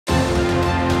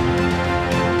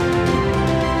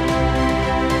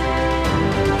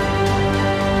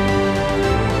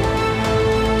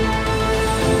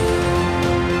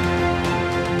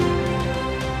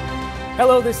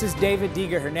Hello, this is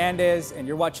Diga Hernandez, and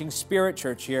you're watching Spirit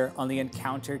Church here on the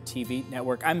Encounter TV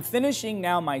network. I'm finishing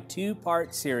now my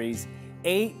two-part series,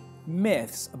 8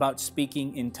 Myths About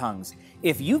Speaking in Tongues.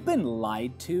 If you've been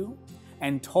lied to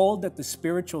and told that the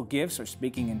spiritual gifts or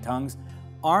speaking in tongues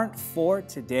aren't for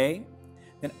today,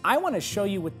 then I want to show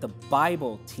you what the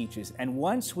Bible teaches. And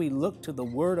once we look to the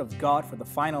Word of God for the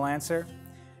final answer,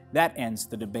 that ends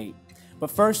the debate. But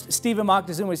first, Stephen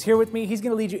Moctezuma is here with me. He's going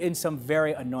to lead you in some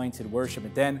very anointed worship.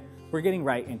 And then we're getting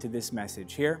right into this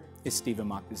message. Here is Stephen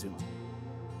Moctezuma.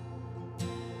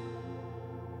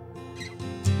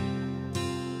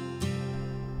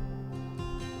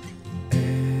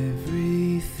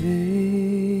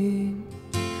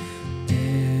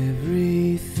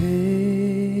 Everything,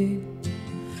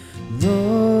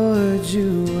 Lord,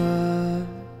 you are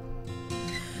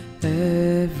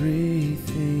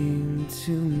everything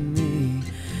to me.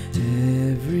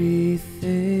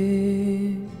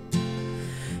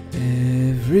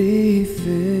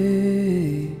 Everything,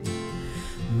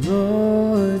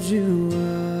 Lord, you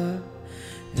are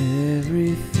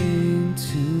everything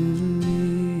to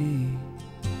me.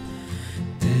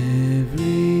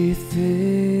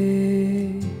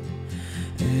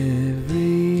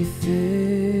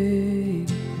 Everything,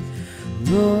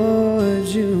 Lord,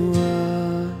 you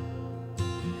are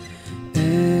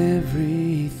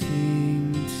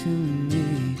everything to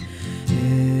me.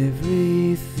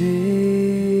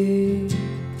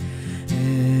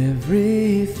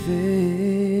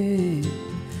 Everything,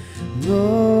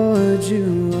 Lord,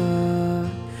 you are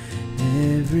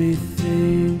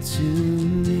everything to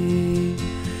me.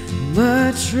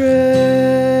 My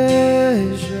treasure,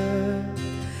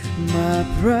 my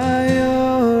priority,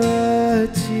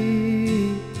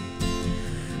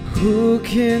 who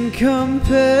can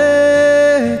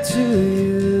compare to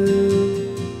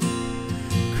you?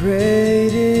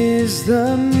 Great is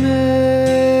the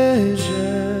measure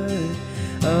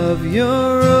of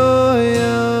your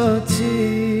royalty,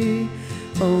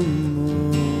 O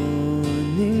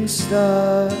morning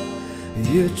star,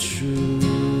 you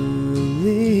truly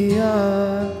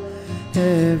are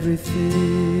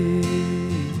everything.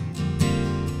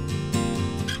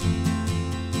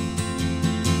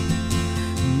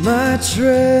 My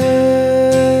treasure,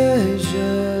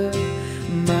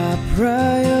 my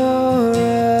priority,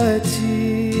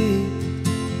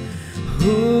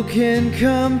 who can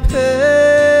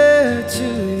compare to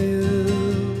you?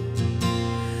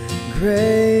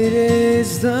 Great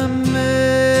is the measure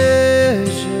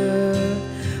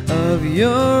of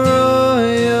your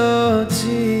royalty,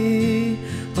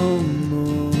 O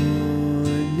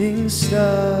morning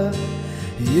star,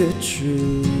 you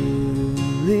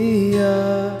truly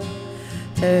are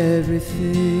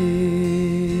everything.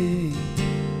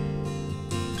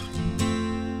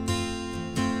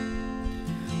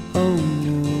 O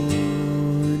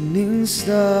morning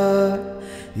star,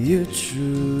 you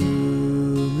truly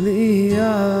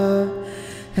are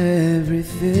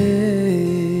everything.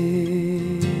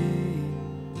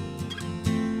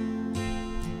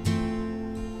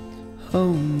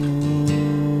 O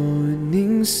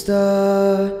morning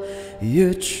star,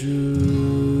 you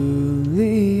truly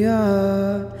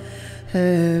are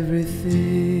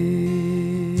everything.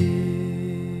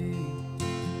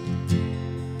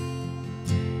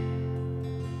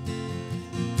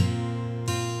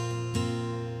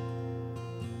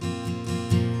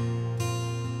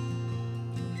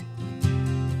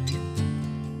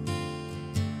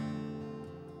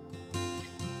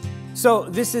 So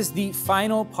this is the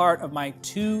final part of my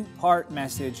two-part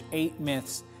message, 8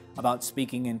 Myths About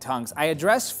Speaking in Tongues. I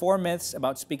addressed 4 myths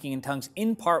about speaking in tongues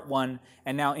in part 1,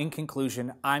 and now in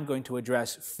conclusion, I'm going to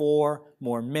address 4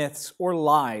 more myths or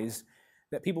lies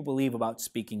that people believe about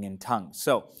speaking in tongues.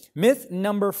 So, myth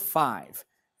number 5,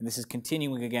 and this is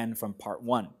continuing again from part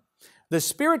 1. The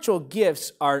spiritual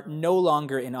gifts are no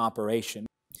longer in operation.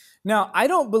 Now, I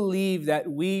don't believe that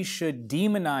we should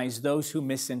demonize those who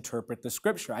misinterpret the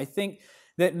Scripture. I think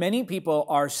that many people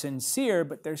are sincere,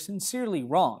 but they're sincerely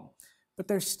wrong. But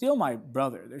they're still my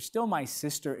brother. They're still my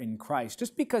sister in Christ.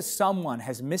 Just because someone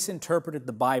has misinterpreted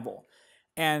the Bible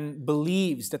and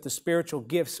believes that the spiritual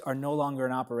gifts are no longer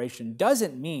in operation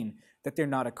doesn't mean that they're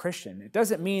not a Christian. It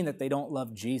doesn't mean that they don't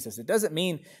love Jesus. It doesn't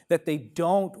mean that they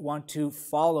don't want to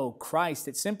follow Christ.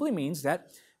 It simply means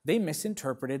that they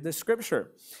misinterpreted the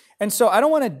Scripture. And so I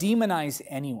don't want to demonize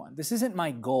anyone. This isn't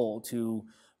my goal to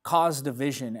cause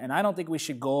division, and I don't think we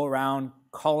should go around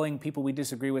calling people we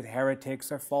disagree with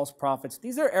heretics or false prophets.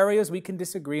 These are areas we can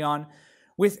disagree on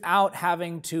without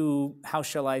having to, how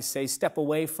shall I say, step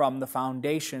away from the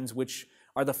foundations which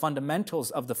are the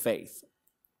fundamentals of the faith.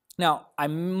 Now, I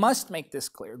must make this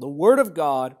clear. The Word of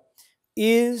God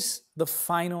is the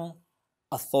final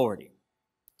authority.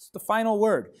 It's the final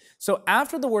word. So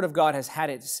after the Word of God has had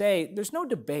its say, there's no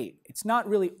debate. It's not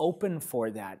really open for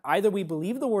that. Either we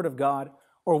believe the Word of God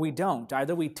or we don't.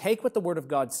 Either we take what the Word of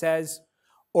God says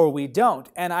or we don't.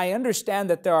 And I understand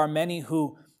that there are many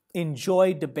who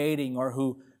enjoy debating or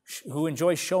who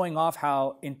enjoy showing off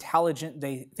how intelligent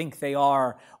they think they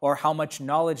are or how much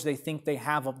knowledge they think they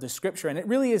have of the Scripture. And it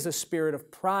really is a spirit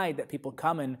of pride that people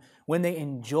come in when they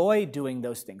enjoy doing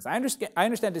those things. I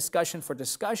understand discussion for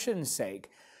discussion's sake,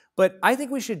 but I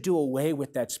think we should do away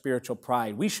with that spiritual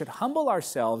pride. We should humble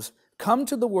ourselves, come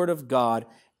to the Word of God,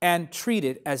 and treat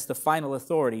it as the final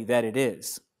authority that it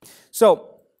is.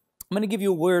 So I'm going to give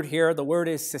you a word here. The word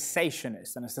is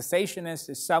cessationist. And a cessationist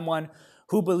is someone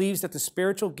who believes that the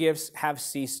spiritual gifts have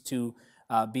ceased to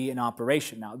be in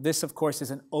operation. Now, this, of course,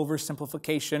 is an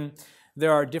oversimplification.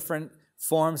 There are different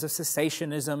forms of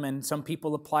cessationism, and some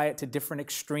people apply it to different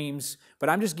extremes. But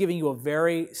I'm just giving you a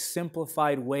very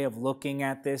simplified way of looking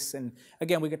at this. And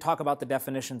again, we could talk about the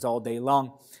definitions all day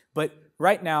long. But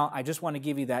right now, I just want to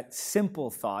give you that simple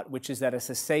thought, which is that a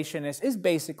cessationist is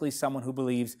basically someone who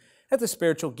believes that the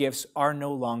spiritual gifts are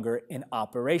no longer in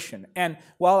operation. And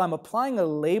while I'm applying a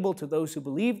label to those who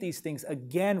believe these things,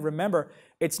 again, remember,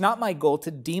 it's not my goal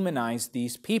to demonize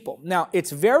these people. Now,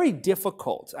 it's very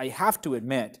difficult, I have to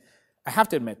admit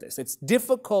this, it's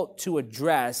difficult to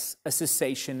address a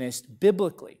cessationist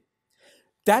biblically.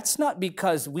 That's not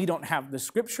because we don't have the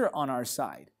Scripture on our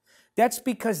side. That's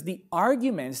because the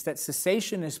arguments that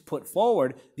cessationists put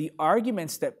forward, the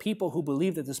arguments that people who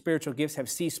believe that the spiritual gifts have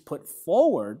ceased put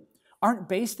forward, aren't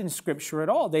based in Scripture at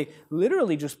all. They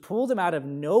literally just pull them out of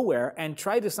nowhere and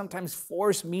try to sometimes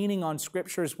force meaning on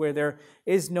Scriptures where there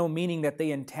is no meaning that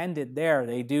they intended there.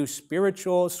 They do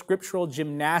scriptural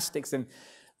gymnastics and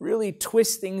really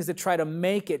twist things to try to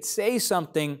make it say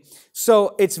something.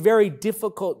 So it's very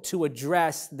difficult to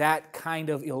address that kind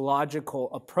of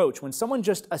illogical approach. When someone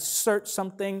just asserts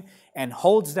something and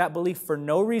holds that belief for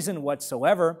no reason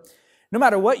whatsoever, no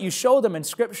matter what you show them in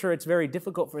Scripture, it's very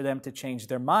difficult for them to change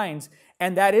their minds,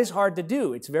 and that is hard to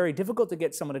do. It's very difficult to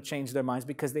get someone to change their minds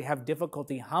because they have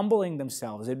difficulty humbling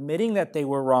themselves, admitting that they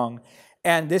were wrong,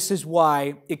 and this is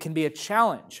why it can be a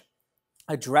challenge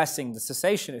addressing the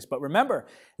cessationists. But remember,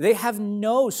 they have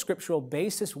no scriptural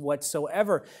basis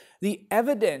whatsoever. The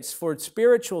evidence for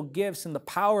spiritual gifts and the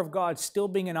power of God still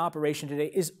being in operation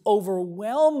today is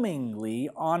overwhelmingly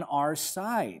on our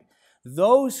side.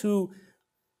 Those who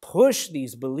push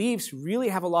these beliefs really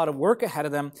have a lot of work ahead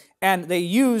of them, and they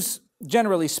use,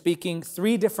 generally speaking,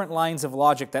 3 different lines of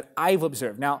logic that I've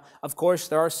observed. Now, of course,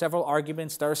 there are several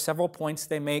arguments, there are several points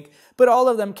they make, but all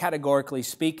of them, categorically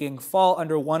speaking, fall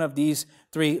under one of these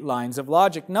 3 lines of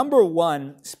logic. Number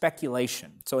 1,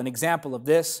 speculation. So an example of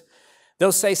this,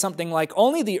 they'll say something like,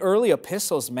 only the early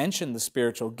epistles mention the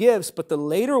spiritual gifts, but the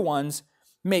later ones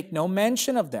make no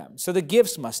mention of them, so the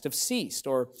gifts must have ceased.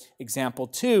 Or example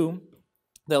 2,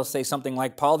 they'll say something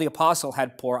like, Paul the apostle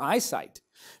had poor eyesight.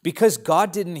 Because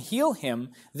God didn't heal him,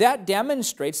 that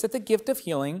demonstrates that the gift of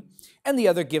healing and the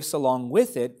other gifts along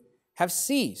with it have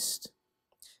ceased.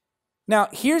 Now,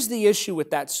 here's the issue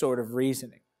with that sort of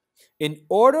reasoning. In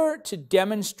order to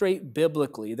demonstrate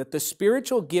biblically that the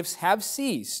spiritual gifts have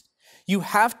ceased, you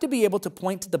have to be able to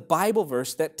point to the Bible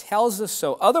verse that tells us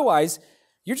so. Otherwise,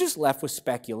 you're just left with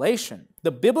speculation.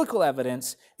 The biblical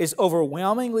evidence is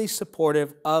overwhelmingly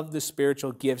supportive of the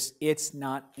spiritual gifts. It's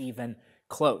not even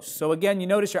close. So again, you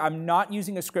notice here, I'm not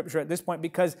using a scripture at this point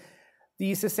because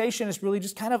the cessationist really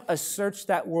just kind of asserts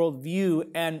that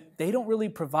worldview, and they don't really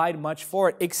provide much for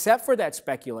it except for that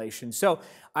speculation. So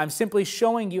I'm simply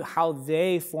showing you how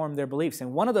they form their beliefs,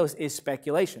 and one of those is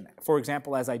speculation. For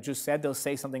example, as I just said, they'll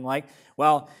say something like,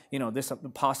 well, this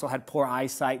apostle had poor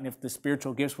eyesight, and if the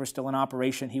spiritual gifts were still in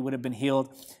operation, he would have been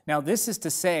healed. Now, this is to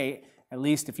say, at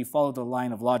least if you follow the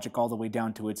line of logic all the way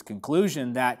down to its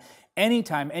conclusion, that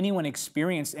anytime anyone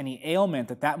experienced any ailment,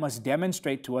 that must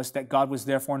demonstrate to us that God was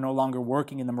therefore no longer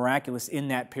working in the miraculous in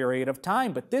that period of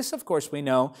time. But this, of course, we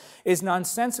know is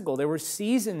nonsensical. There were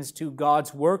seasons to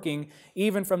God's working,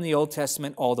 even from the Old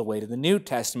Testament all the way to the New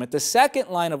Testament. The second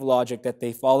line of logic that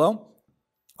they follow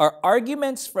are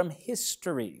arguments from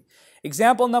history.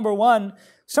 Example number 1,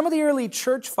 some of the early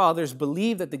church fathers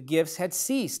believed that the gifts had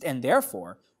ceased, and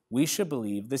therefore we should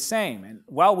believe the same. And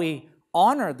while we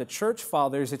honor the church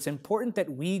fathers, it's important that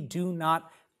we do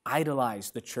not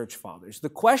idolize the church fathers. The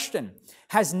question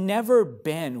has never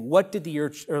been, what did the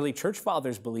early church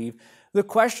fathers believe? The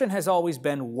question has always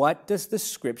been, what does the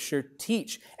Scripture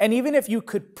teach? And even if you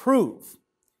could prove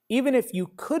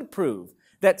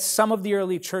that some of the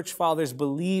early church fathers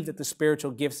believed that the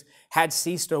spiritual gifts had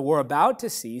ceased or were about to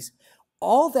cease,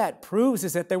 all that proves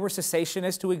is that there were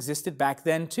cessationists who existed back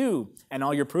then too. And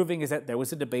all you're proving is that there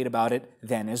was a debate about it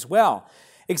then as well.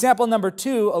 Example number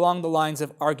 2, along the lines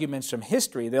of arguments from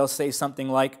history, they'll say something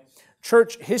like,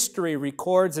 church history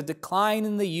records a decline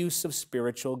in the use of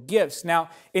spiritual gifts. Now,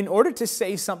 in order to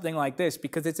say something like this,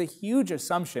 because it's a huge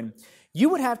assumption, you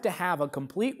would have to have a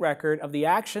complete record of the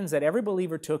actions that every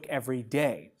believer took every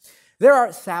day. There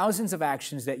are thousands of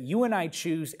actions that you and I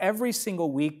choose every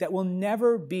single week that will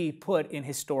never be put in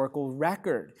historical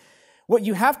record. What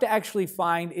you have to actually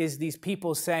find is these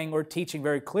people saying or teaching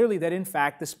very clearly that in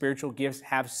fact the spiritual gifts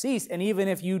have ceased. And even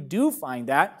if you do find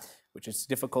that, which is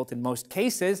difficult in most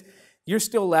cases, you're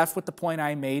still left with the point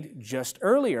I made just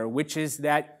earlier, which is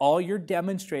that all you're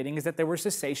demonstrating is that there were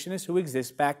cessationists who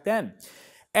exist back then.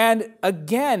 And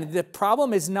again, the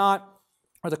problem is not,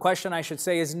 or the question I should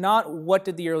say, is not what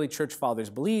did the early church fathers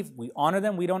believe? We honor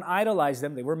them, we don't idolize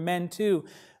them, they were men too.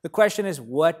 The question is,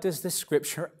 what does the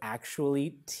Scripture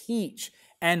actually teach?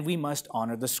 And we must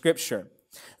honor the Scripture.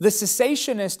 The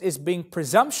cessationist is being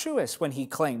presumptuous when he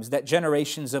claims that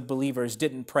generations of believers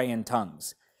didn't pray in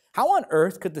tongues. How on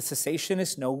earth could the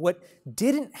cessationist know what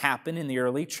didn't happen in the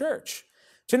early church?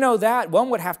 To know that, one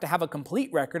would have to have a complete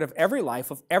record of every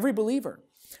life of every believer.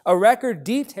 A record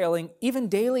detailing even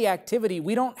daily activity.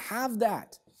 We don't have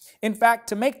that. In fact,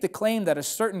 to make the claim that a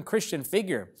certain Christian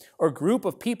figure or group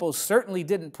of people certainly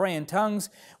didn't pray in tongues,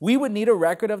 we would need a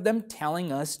record of them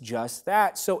telling us just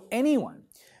that. So anyone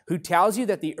who tells you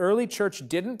that the early church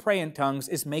didn't pray in tongues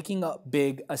is making a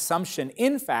big assumption.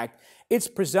 In fact, it's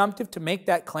presumptive to make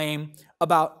that claim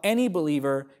about any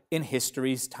believer in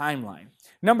history's timeline.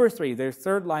 Number 3, their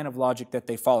third line of logic that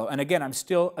they follow. And again, I'm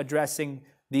still addressing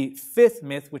the 5th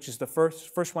myth, which is the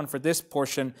first one for this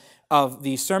portion of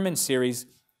the sermon series.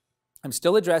 I'm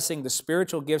still addressing the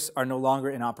spiritual gifts are no longer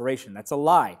in operation. That's a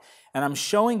lie. And I'm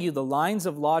showing you the lines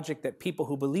of logic that people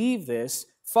who believe this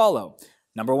follow.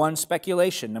 Number 1,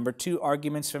 speculation. Number 2,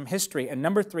 arguments from history. And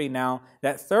number 3 now,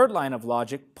 that third line of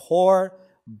logic, poor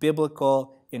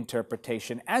biblical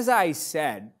interpretation. As I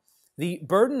said, the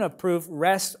burden of proof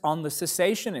rests on the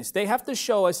cessationists. They have to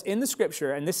show us in the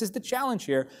Scripture, and this is the challenge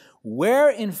here, where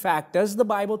in fact does the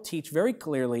Bible teach very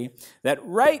clearly that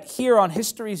right here on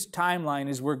history's timeline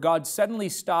is where God suddenly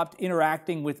stopped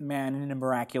interacting with man in a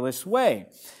miraculous way.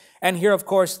 And here, of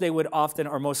course, they would often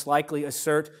or most likely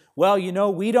assert, well, you know,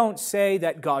 we don't say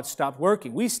that God stopped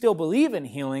working. We still believe in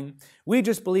healing. We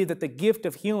just believe that the gift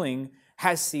of healing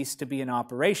has ceased to be in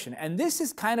operation. And this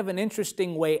is kind of an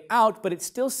interesting way out, but it's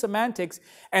still semantics.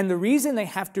 And the reason they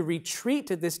have to retreat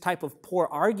to this type of poor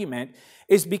argument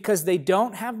is because they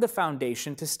don't have the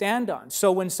foundation to stand on.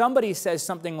 So when somebody says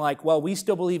something like, well, we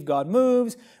still believe God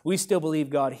moves, we still believe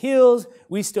God heals,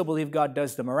 we still believe God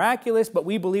does the miraculous, but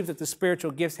we believe that the spiritual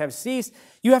gifts have ceased,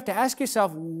 you have to ask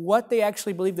yourself what they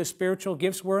actually believe the spiritual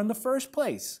gifts were in the first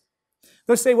place.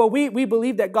 They'll say, well, we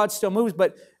believe that God still moves,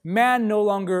 but man no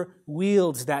longer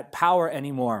wields that power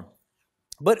anymore.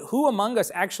 But who among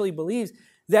us actually believes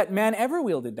that man ever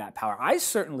wielded that power? I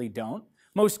certainly don't.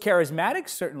 Most charismatics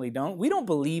certainly don't. We don't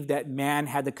believe that man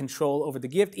had the control over the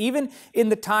gift. Even in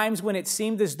the times when it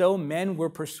seemed as though men were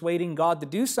persuading God to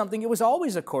do something, it was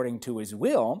always according to his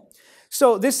will.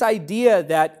 So this idea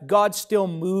that God still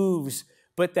moves,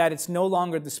 but that it's no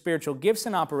longer the spiritual gifts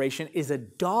in operation is a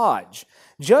dodge.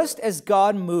 Just as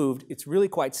God moved, it's really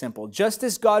quite simple, just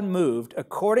as God moved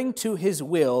according to his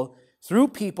will through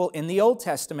people in the Old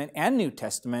Testament and New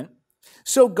Testament,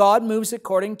 so God moves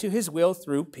according to his will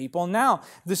through people now.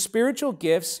 The spiritual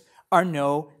gifts are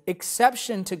no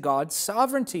exception to God's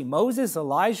sovereignty. Moses,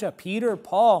 Elijah, Peter,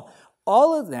 Paul,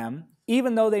 all of them,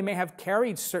 even though they may have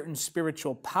carried certain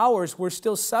spiritual powers, were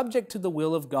still subject to the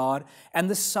will of God and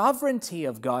the sovereignty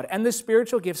of God. And the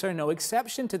spiritual gifts are no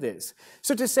exception to this.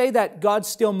 So to say that God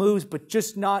still moves, but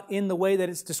just not in the way that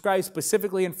it's described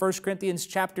specifically in 1 Corinthians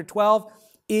chapter 12,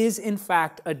 is in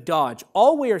fact a dodge.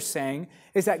 All we are saying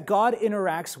is that God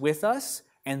interacts with us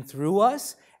and through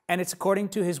us, and it's according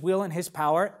to his will and his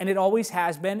power, and it always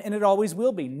has been and it always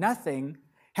will be. Nothing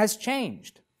has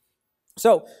changed.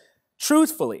 So,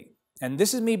 truthfully, and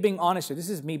this is me being honest here, this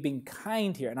is me being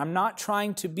kind here, and I'm not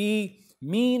trying to be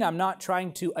mean, I'm not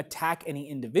trying to attack any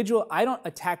individual. I don't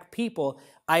attack people,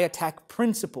 I attack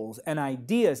principles and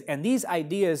ideas, and these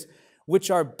ideas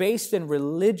which are based in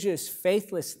religious,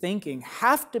 faithless thinking,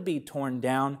 have to be torn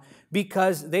down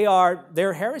because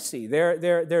they're heresy,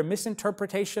 they're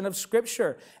misinterpretation of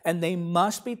Scripture, and they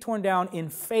must be torn down in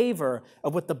favor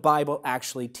of what the Bible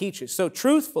actually teaches. So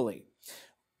truthfully,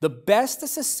 the best the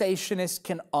cessationist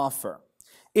can offer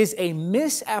is a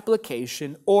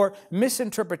misapplication or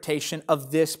misinterpretation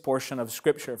of this portion of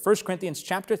Scripture. 1 Corinthians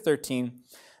chapter 13,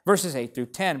 Verses 8 through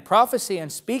 10, prophecy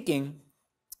and speaking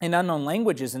in unknown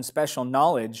languages and special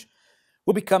knowledge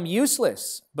will become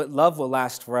useless, but love will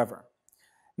last forever.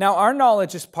 Now, our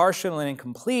knowledge is partial and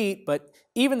incomplete, but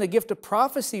even the gift of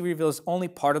prophecy reveals only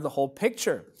part of the whole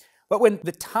picture. But when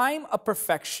the time of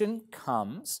perfection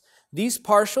comes, these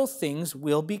partial things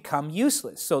will become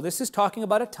useless. So this is talking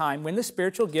about a time when the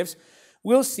spiritual gifts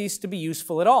will cease to be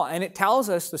useful at all. And it tells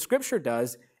us, the scripture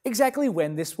does, exactly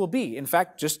when this will be. In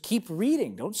fact, just keep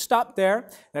reading. Don't stop there.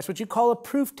 That's what you call a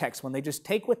proof text, when they just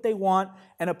take what they want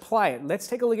and apply it. Let's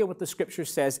take a look at what the scripture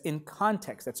says in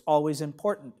context. That's always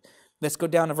important. Let's go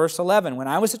down to verse 11. When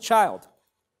I was a child,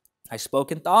 I spoke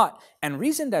and thought and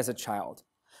reasoned as a child.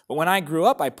 But when I grew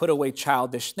up, I put away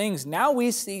childish things. Now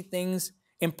we see things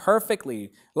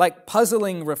imperfectly, like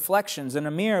puzzling reflections in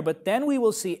a mirror, but then we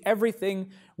will see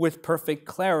everything with perfect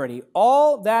clarity.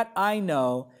 All that I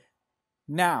know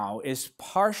now is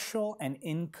partial and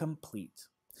incomplete.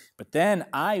 But then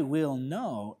I will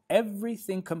know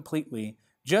everything completely,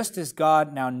 just as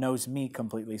God now knows me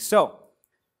completely. So,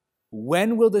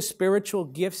 when will the spiritual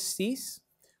gifts cease?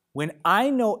 When I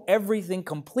know everything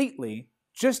completely,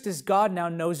 just as God now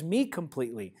knows me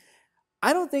completely.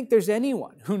 I don't think there's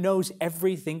anyone who knows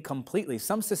everything completely.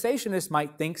 Some cessationists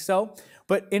might think so,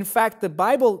 but in fact, the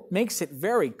Bible makes it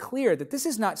very clear that this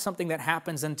is not something that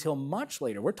happens until much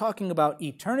later. We're talking about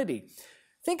eternity.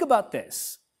 Think about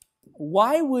this.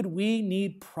 Why would we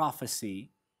need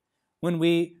prophecy when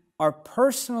we are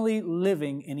personally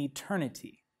living in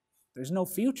eternity? There's no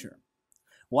future.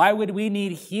 Why would we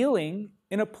need healing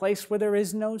in a place where there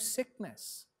is no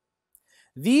sickness?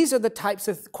 These are the types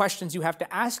of questions you have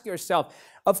to ask yourself.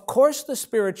 Of course, the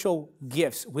spiritual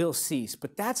gifts will cease,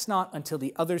 but that's not until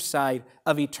the other side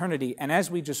of eternity. And as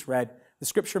we just read, the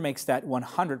scripture makes that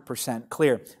 100%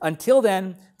 clear. Until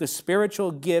then, the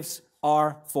spiritual gifts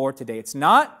are for today. It's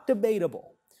not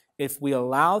debatable if we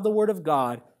allow the Word of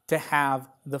God to have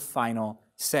the final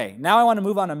say. Now I want to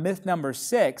move on to myth number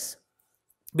 6.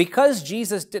 Because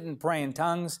Jesus didn't pray in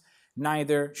tongues,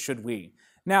 neither should we.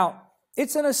 Now,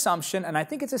 it's an assumption, and I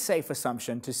think it's a safe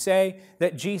assumption, to say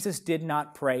that Jesus did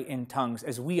not pray in tongues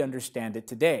as we understand it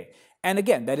today. And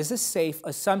again, that is a safe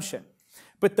assumption.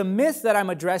 But the myth that I'm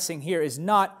addressing here is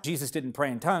not Jesus didn't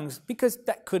pray in tongues, because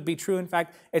that could be true. In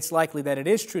fact, it's likely that it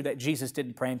is true that Jesus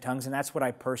didn't pray in tongues, and that's what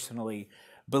I personally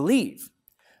believe.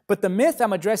 But the myth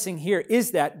I'm addressing here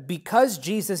is that because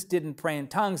Jesus didn't pray in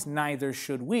tongues, neither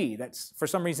should we. That's, for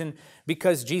some reason,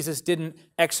 because Jesus didn't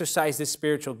exercise this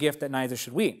spiritual gift, that neither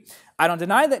should we. I don't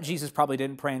deny that Jesus probably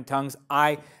didn't pray in tongues.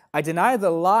 I deny the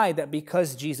lie that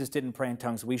because Jesus didn't pray in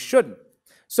tongues, we shouldn't.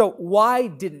 So why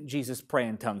didn't Jesus pray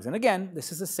in tongues? And again,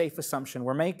 this is a safe assumption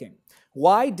we're making.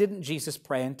 Why didn't Jesus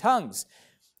pray in tongues?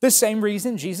 The same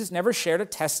reason Jesus never shared a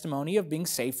testimony of being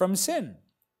saved from sin.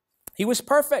 He was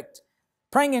perfect.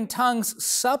 Praying in tongues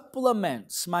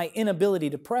supplements my inability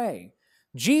to pray.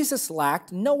 Jesus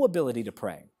lacked no ability to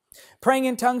pray. Praying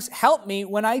in tongues helped me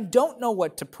when I don't know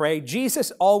what to pray.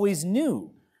 Jesus always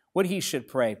knew what he should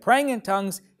pray. Praying in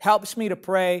tongues helps me to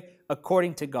pray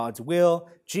according to God's will.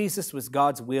 Jesus was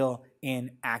God's will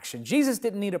in action. Jesus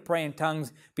didn't need to pray in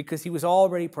tongues because he was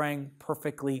already praying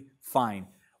perfectly fine.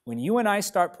 When you and I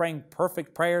start praying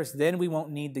perfect prayers, then we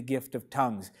won't need the gift of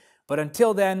tongues. But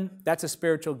until then, that's a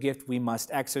spiritual gift we must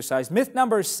exercise. Myth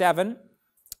number 7,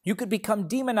 you could become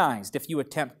demonized if you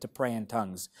attempt to pray in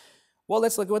tongues. Well,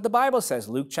 let's look at what the Bible says.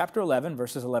 Luke chapter 11,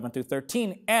 verses 11 through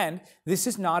 13. And this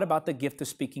is not about the gift of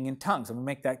speaking in tongues. I'm going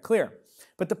to make that clear.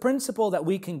 But the principle that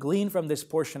we can glean from this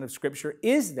portion of Scripture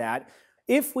is that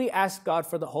if we ask God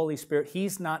for the Holy Spirit,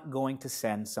 he's not going to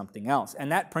send something else.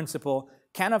 And that principle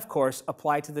can, of course,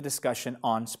 apply to the discussion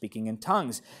on speaking in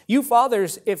tongues. You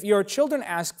fathers, if your children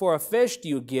ask for a fish, do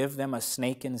you give them a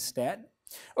snake instead?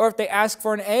 Or if they ask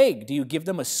for an egg, do you give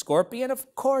them a scorpion?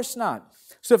 Of course not.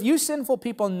 So if you sinful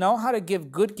people know how to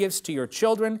give good gifts to your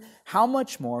children, how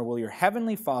much more will your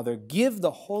heavenly Father give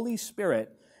the Holy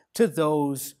Spirit to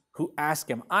those who ask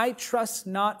him? I trust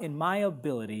not in my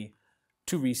ability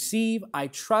to receive. I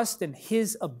trust in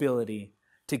his ability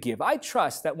to give. I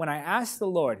trust that when I ask the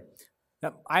Lord,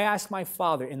 that I ask my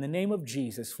Father in the name of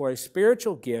Jesus for a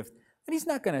spiritual gift, that he's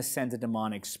not going to send a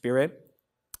demonic spirit.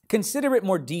 Consider it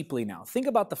more deeply now. Think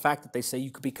about the fact that they say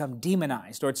you could become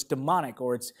demonized, or it's demonic,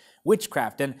 or it's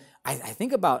witchcraft. And I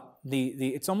think about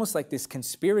it's almost like this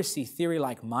conspiracy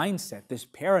theory-like mindset, this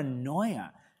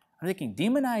paranoia. I'm thinking,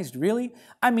 demonized, really?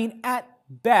 I mean, at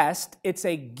best, it's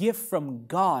a gift from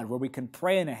God where we can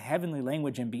pray in a heavenly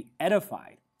language and be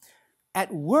edified.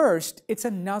 At worst, it's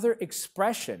another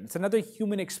expression. It's another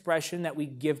human expression that we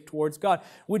give towards God.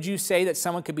 Would you say that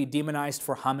someone could be demonized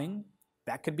for humming?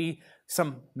 That could be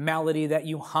some melody that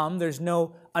you hum. There's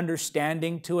no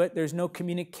understanding to it. There's no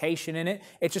communication in it.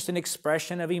 It's just an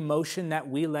expression of emotion that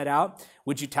we let out.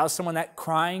 Would you tell someone that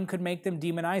crying could make them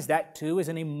demonized? That too is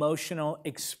an emotional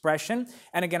expression.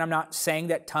 And again, I'm not saying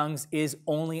that tongues is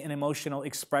only an emotional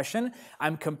expression.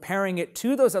 I'm comparing it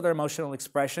to those other emotional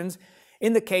expressions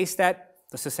in the case that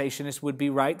the cessationist would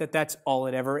be right that that's all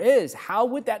it ever is. How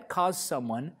would that cause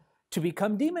someone to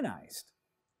become demonized?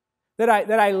 That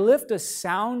I lift a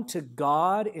sound to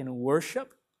God in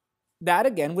worship, that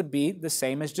again would be the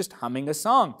same as just humming a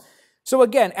song. So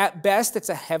again, at best, it's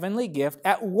a heavenly gift.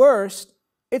 At worst,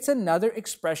 it's another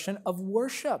expression of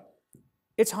worship.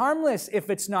 It's harmless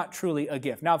if it's not truly a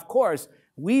gift. Now, of course,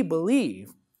 I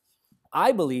believe,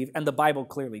 and the Bible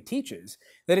clearly teaches,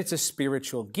 that it's a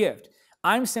spiritual gift.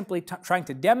 I'm simply trying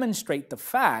to demonstrate the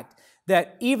fact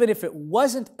that even if it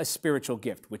wasn't a spiritual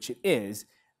gift, which it is,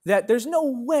 that there's no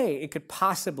way it could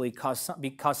possibly cause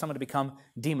someone to become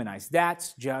demonized.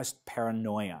 That's just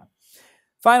paranoia.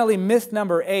 Finally, myth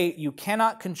number 8, you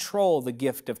cannot control the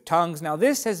gift of tongues. Now,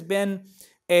 this has been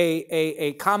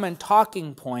a common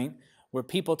talking point where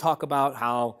people talk about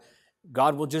how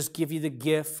God will just give you the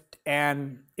gift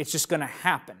and it's just going to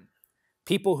happen.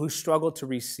 People who struggle to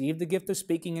receive the gift of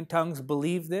speaking in tongues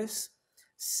believe this.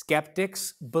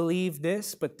 Skeptics believe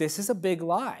this, but this is a big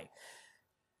lie.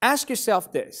 Ask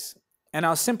yourself this, and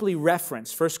I'll simply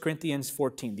reference 1 Corinthians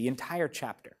 14, the entire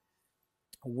chapter.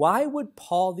 Why would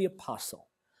Paul the Apostle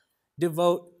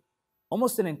devote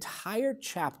almost an entire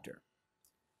chapter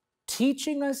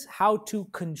teaching us how to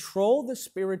control the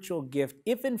spiritual gift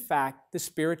if, in fact, the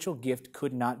spiritual gift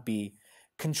could not be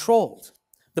controlled?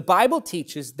 The Bible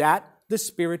teaches that the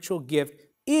spiritual gift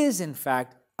is, in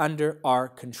fact, under our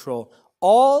control.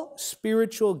 All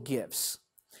spiritual gifts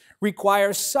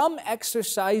require some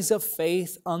exercise of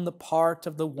faith on the part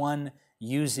of the one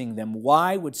using them.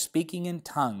 Why would speaking in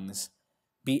tongues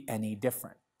be any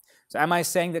different? So am I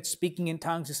saying that speaking in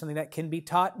tongues is something that can be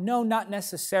taught? No, not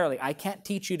necessarily. I can't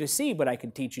teach you to see, but I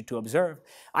can teach you to observe.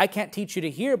 I can't teach you to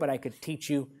hear, but I could teach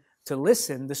you to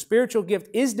listen. The spiritual gift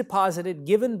is deposited,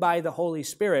 given by the Holy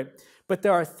Spirit, but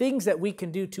there are things that we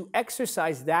can do to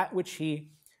exercise that which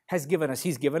He has given us.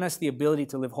 He's given us the ability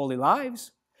to live holy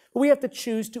lives. But we have to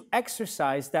choose to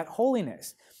exercise that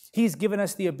holiness. He's given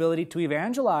us the ability to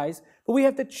evangelize, but we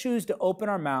have to choose to open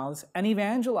our mouths and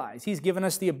evangelize. He's given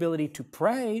us the ability to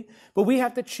pray, but we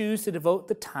have to choose to devote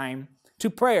the time to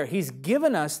prayer. He's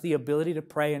given us the ability to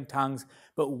pray in tongues,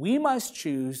 but we must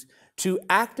choose to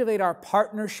activate our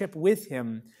partnership with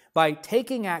Him by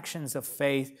taking actions of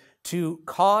faith to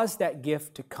cause that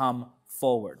gift to come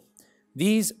forward.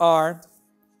 These are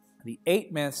the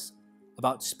 8 myths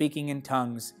about speaking in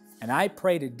tongues. And I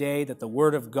pray today that the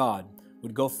Word of God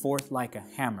would go forth like a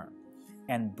hammer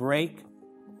and break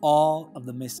all of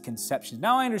the misconceptions.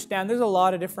 Now, I understand there's a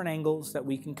lot of different angles that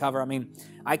we can cover. I mean,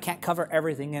 I can't cover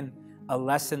everything in a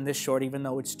lesson this short, even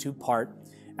though it's 2-part.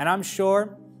 And I'm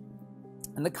sure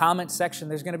in the comment section,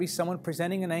 there's going to be someone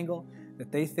presenting an angle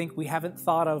that they think we haven't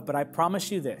thought of. But I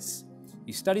promise you this.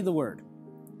 You study the Word.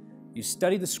 You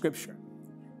study the Scripture.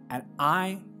 And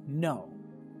I know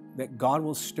that God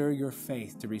will stir your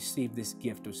faith to receive this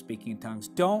gift of speaking in tongues.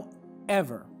 Don't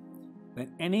ever let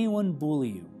anyone bully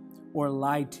you or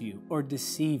lie to you or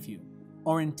deceive you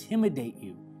or intimidate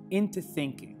you into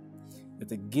thinking that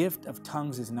the gift of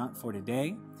tongues is not for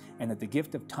today and that the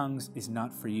gift of tongues is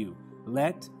not for you.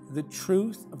 Let the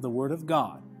truth of the Word of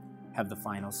God have the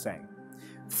final say.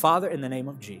 Father, in the name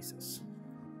of Jesus,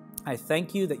 I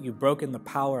thank you that you've broken the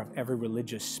power of every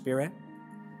religious spirit.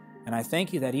 And I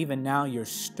thank you that even now you're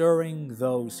stirring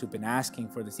those who've been asking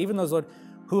for this, even those, Lord,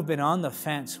 who have been on the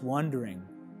fence wondering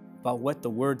about what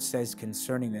the Word says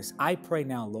concerning this. I pray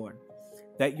now, Lord,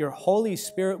 that your Holy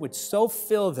Spirit would so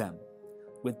fill them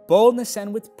with boldness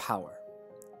and with power.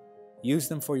 Use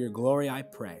them for your glory, I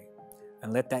pray,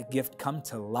 and let that gift come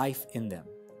to life in them.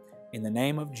 In the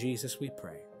name of Jesus we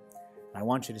pray. And I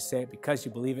want you to say it because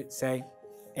you believe it. Say,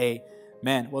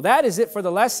 amen. Well, that is it for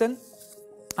the lesson.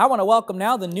 I want to welcome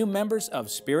now the new members of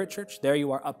Spirit Church. There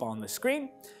you are up on the screen.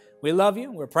 We love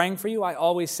you. We're praying for you. I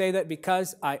always say that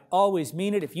because I always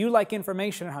mean it. If you like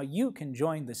information on how you can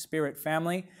join the Spirit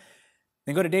family,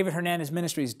 then go to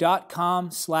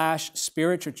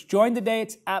davidhernandezministries.com/Spirit Church. Join today.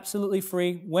 It's absolutely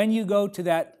free. When you go to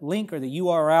that link or the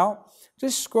URL,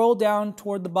 just scroll down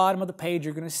toward the bottom of the page.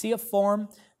 You're going to see a form.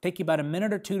 Take you about a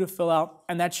minute or two to fill out,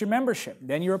 and that's your membership.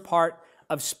 Then you're a part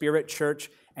of Spirit Church,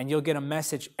 and you'll get a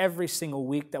message every single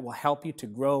week that will help you to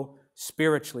grow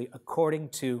spiritually according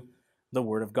to the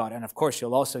Word of God. And of course,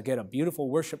 you'll also get a beautiful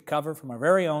worship cover from our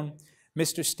very own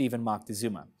Mr. Stephen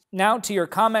Moctezuma. Now to your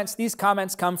comments. These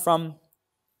comments come from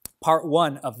part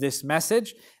one of this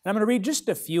message. And I'm going to read just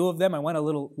a few of them. I went a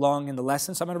little long in the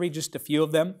lesson, so I'm going to read just a few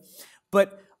of them.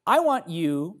 But I want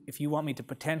you, if you want me to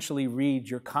potentially read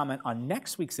your comment on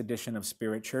next week's edition of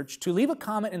Spirit Church, to leave a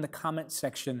comment in the comment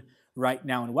section right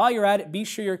now. And while you're at it, be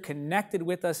sure you're connected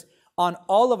with us on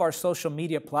all of our social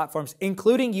media platforms,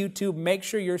 including YouTube. Make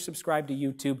sure you're subscribed to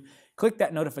YouTube. Click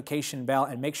that notification bell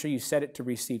and make sure you set it to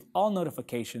receive all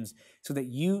notifications so that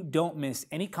you don't miss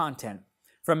any content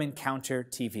from Encounter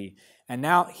TV. And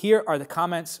now here are the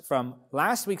comments from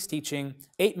last week's teaching,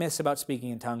 8 Myths About Speaking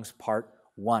in Tongues, Part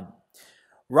 1.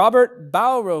 Robert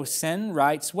Baurosen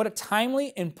writes, "What a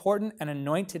timely, important, and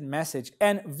anointed message,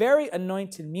 and very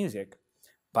anointed music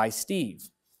by Steve."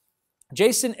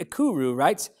 Jason Ikuru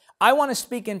writes, "I want to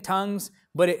speak in tongues,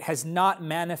 but it has not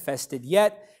manifested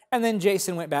yet." And then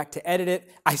Jason went back to edit it.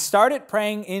 "I started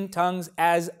praying in tongues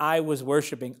as I was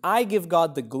worshiping. I give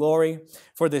God the glory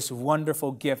for this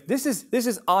wonderful gift." This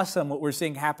is awesome what we're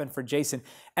seeing happen for Jason.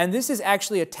 And this is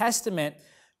actually a testament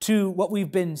to what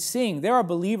we've been seeing. There are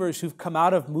believers who've come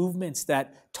out of movements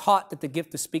that taught that the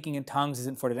gift of speaking in tongues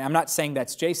isn't for today. I'm not saying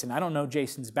that's Jason. I don't know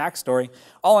Jason's backstory.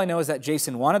 All I know is that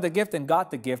Jason wanted the gift and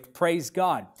got the gift. Praise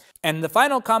God. And the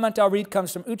final comment I'll read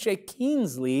comes from Uche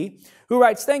Kingsley, who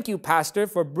writes, "Thank you, Pastor,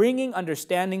 for bringing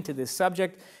understanding to this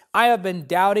subject. I have been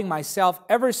doubting myself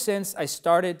ever since I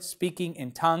started speaking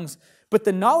in tongues, but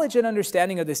the knowledge and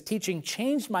understanding of this teaching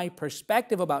changed my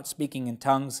perspective about speaking in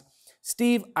tongues.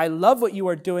 Steve, I love what you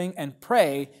are doing and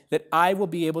pray that I will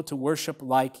be able to worship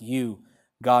like you.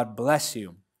 God bless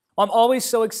you." I'm always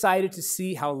so excited to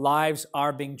see how lives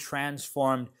are being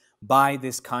transformed by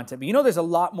this content. But you know, there's a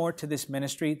lot more to this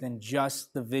ministry than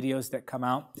just the videos that come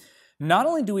out. Not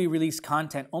only do we release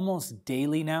content almost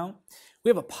daily now, we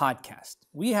have a podcast,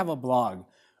 we have a blog,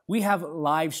 we have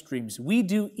live streams, we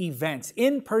do events,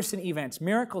 in-person events,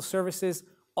 miracle services,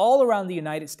 all around the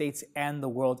United States and the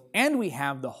world. And we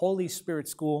have the Holy Spirit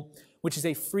School, which is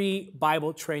a free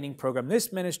Bible training program.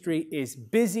 This ministry is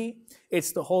busy.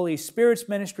 It's the Holy Spirit's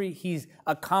ministry. He's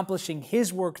accomplishing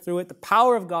His work through it. The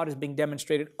power of God is being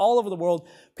demonstrated all over the world.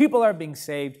 People are being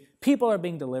saved. People are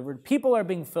being delivered. People are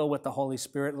being filled with the Holy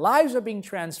Spirit. Lives are being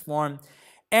transformed.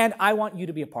 And I want you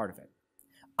to be a part of it.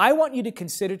 I want you to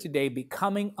consider today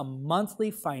becoming a monthly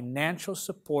financial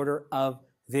supporter of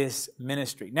this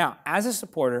ministry. Now, as a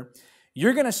supporter,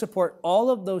 you're going to support all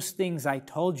of those things I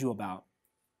told you about.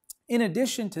 In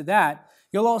addition to that,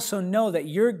 you'll also know that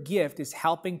your gift is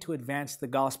helping to advance the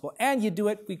gospel. And you do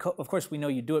it, of course, we know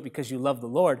you do it because you love the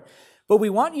Lord. But we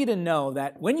want you to know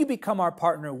that when you become our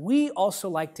partner, we also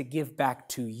like to give back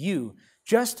to you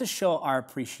just to show our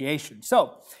appreciation.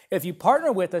 So if you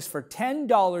partner with us for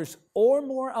 $10 or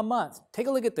more a month, take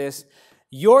a look at this,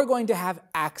 you're going to have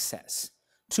access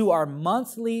to our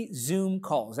monthly Zoom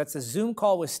calls. That's a Zoom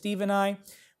call with Steve and I.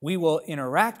 We will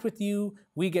interact with you.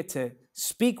 We get to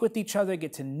speak with each other,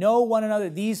 get to know one another.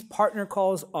 These partner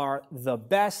calls are the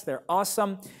best. They're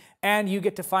awesome. And you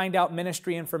get to find out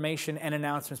ministry information and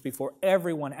announcements before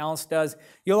everyone else does.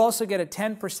 You'll also get a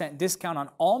 10% discount on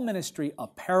all ministry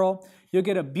apparel. You'll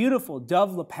get a beautiful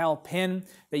dove lapel pin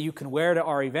that you can wear to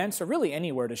our events or really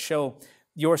anywhere to show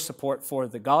your support for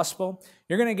the gospel.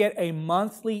 You're going to get a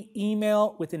monthly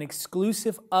email with an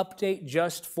exclusive update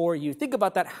just for you. Think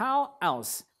about that. How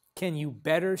else can you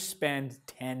better spend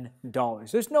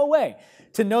 $10? There's no way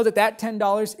to know that that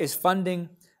 $10 is funding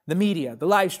the media, the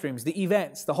live streams, the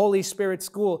events, the Holy Spirit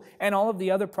School, and all of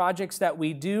the other projects that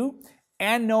we do,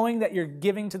 and knowing that you're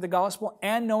giving to the gospel,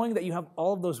 and knowing that you have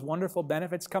all of those wonderful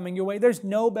benefits coming your way. There's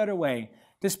no better way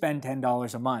to spend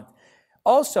 $10 a month.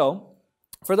 Also,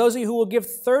 for those of you who will give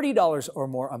 $30 or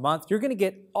more a month, you're going to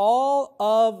get all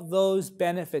of those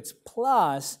benefits.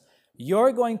 Plus,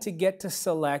 you're going to get to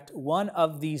select one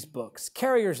of these books,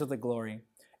 Carriers of the Glory,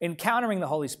 Encountering the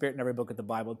Holy Spirit in Every Book of the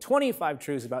Bible, 25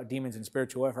 Truths About Demons and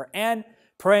Spiritual Warfare, and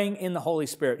Praying in the Holy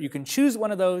Spirit. You can choose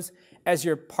one of those as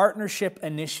your partnership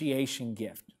initiation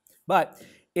gift. But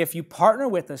if you partner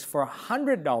with us for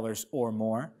 $100 or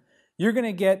more, you're going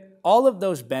to get all of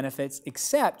those benefits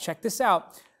except, check this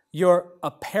out, your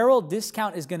apparel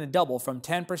discount is going to double from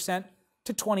 10%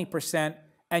 to 20%,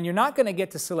 and you're not going to get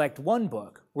to select one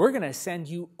book. We're going to send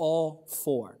you all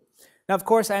 4. Now, of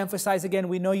course, I emphasize again,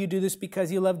 we know you do this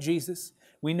because you love Jesus.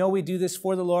 We know we do this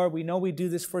for the Lord. We know we do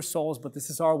this for souls, but this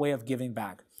is our way of giving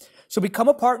back. So become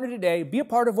a partner today. Be a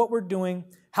part of what we're doing.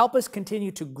 Help us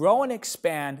continue to grow and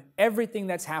expand everything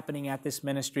that's happening at this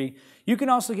ministry. You can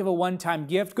also give a one-time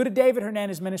gift. Go to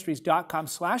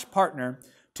davidhernandezministries.com/partner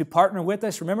to partner with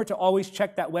us. Remember to always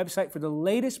check that website for the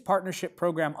latest partnership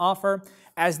program offer,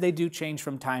 as they do change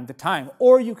from time to time.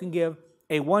 Or you can give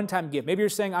a one-time gift. Maybe you're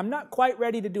saying, I'm not quite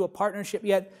ready to do a partnership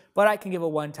yet, but I can give a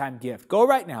one-time gift. Go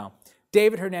right now,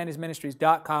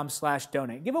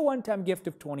 davidhernandezministries.com/donate. Give a one-time gift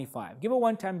of $25. Give a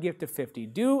one-time gift of $50.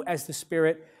 Do as the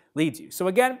Spirit leads you. So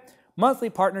again, monthly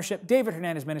partnership,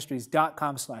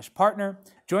 davidhernandezministries.com/partner.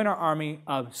 Join our army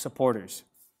of supporters.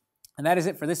 And that is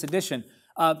it for this edition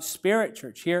of Spirit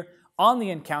Church here on the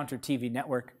Encounter TV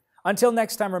network. Until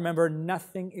next time, remember,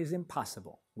 nothing is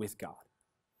impossible with God.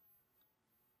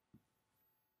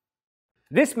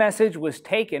 This message was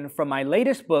taken from my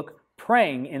latest book,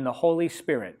 Praying in the Holy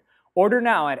Spirit. Order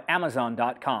now at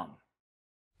Amazon.com.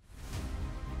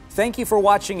 Thank you for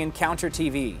watching Encounter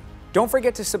TV. Don't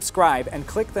forget to subscribe and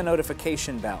click the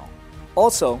notification bell.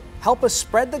 Also, help us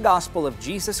spread the gospel of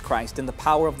Jesus Christ in the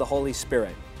power of the Holy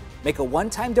Spirit. Make a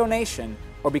one-time donation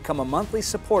or become a monthly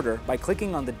supporter by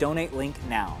clicking on the donate link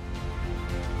now.